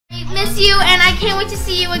Miss you, and I can't wait to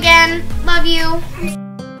see you again. Love you.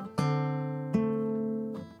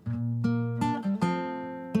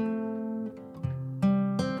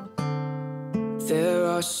 There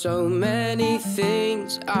are so many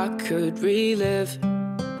things I could relive.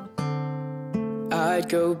 I'd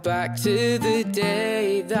go back to the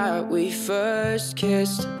day that we first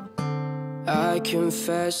kissed. I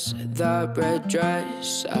confess that red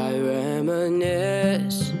dress, I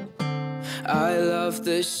reminisce. I love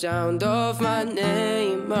the sound of my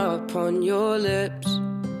name upon your lips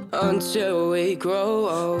until we grow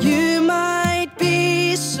old. You might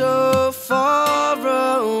be so far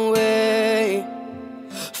away.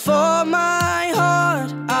 For my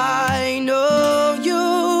heart, I know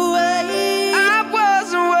you wait. I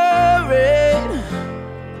wasn't worried,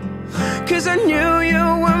 'cause I knew you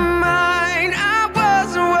were mine. I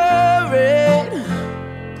wasn't worried,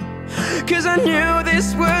 'cause I knew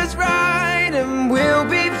this was right. And we'll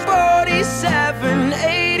be 47,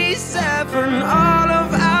 87, all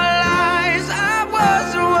of our lives. I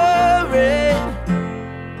wasn't worried,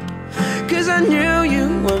 'cause I knew you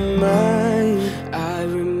were mine. I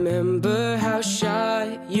remember how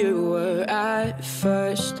shy you were at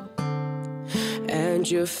first, and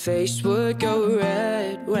your face would go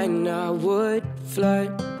red when I would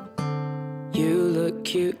flirt. You look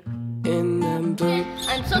cute in them boots.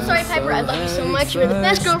 I'm so sorry, Piper. I love you so much. You're the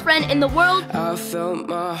best girlfriend in the world. I felt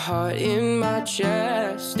my heart in my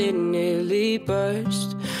chest. It nearly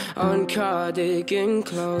burst on cardigan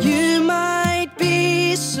clothes. You might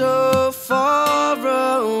be so far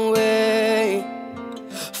away.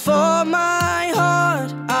 For my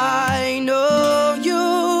heart, I know you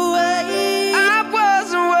wait. I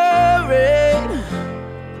wasn't worried,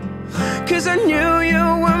 'cause I knew you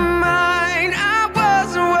were mine. I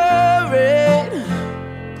wasn't worried,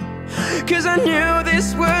 'cause I knew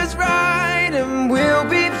this was right. And we'll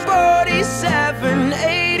be 47,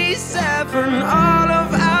 87, all of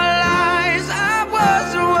our lives. I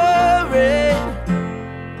wasn't worried,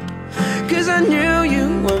 'cause I knew you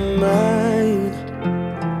were mine.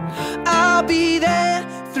 I'll be there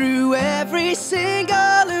through every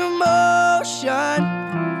single emotion.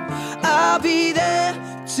 I'll be there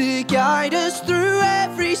to guide us through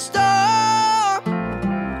every storm.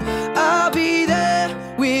 I'll be there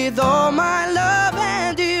with all my love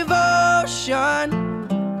and devotion.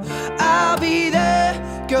 I'll be there,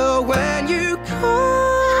 girl, when you call.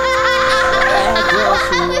 I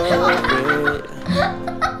wasn't worried,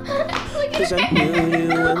 'cause I knew you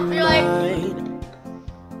were mine.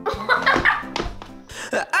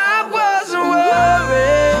 I wasn't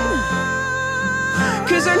worried,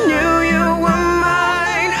 'cause I knew you were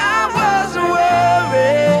mine. I wasn't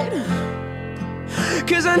worried,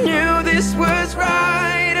 'cause I knew this was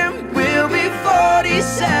right. And we'll be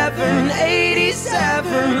 47,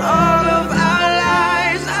 87, all of our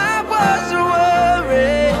lives. I wasn't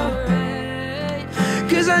worried,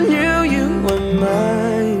 'cause I knew you were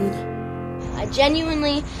mine. I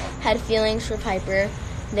genuinely had feelings for Piper.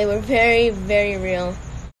 They were very, very real.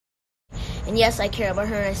 And yes, I care about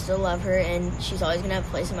her and I still love her, and she's always gonna have a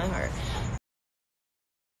place in my heart.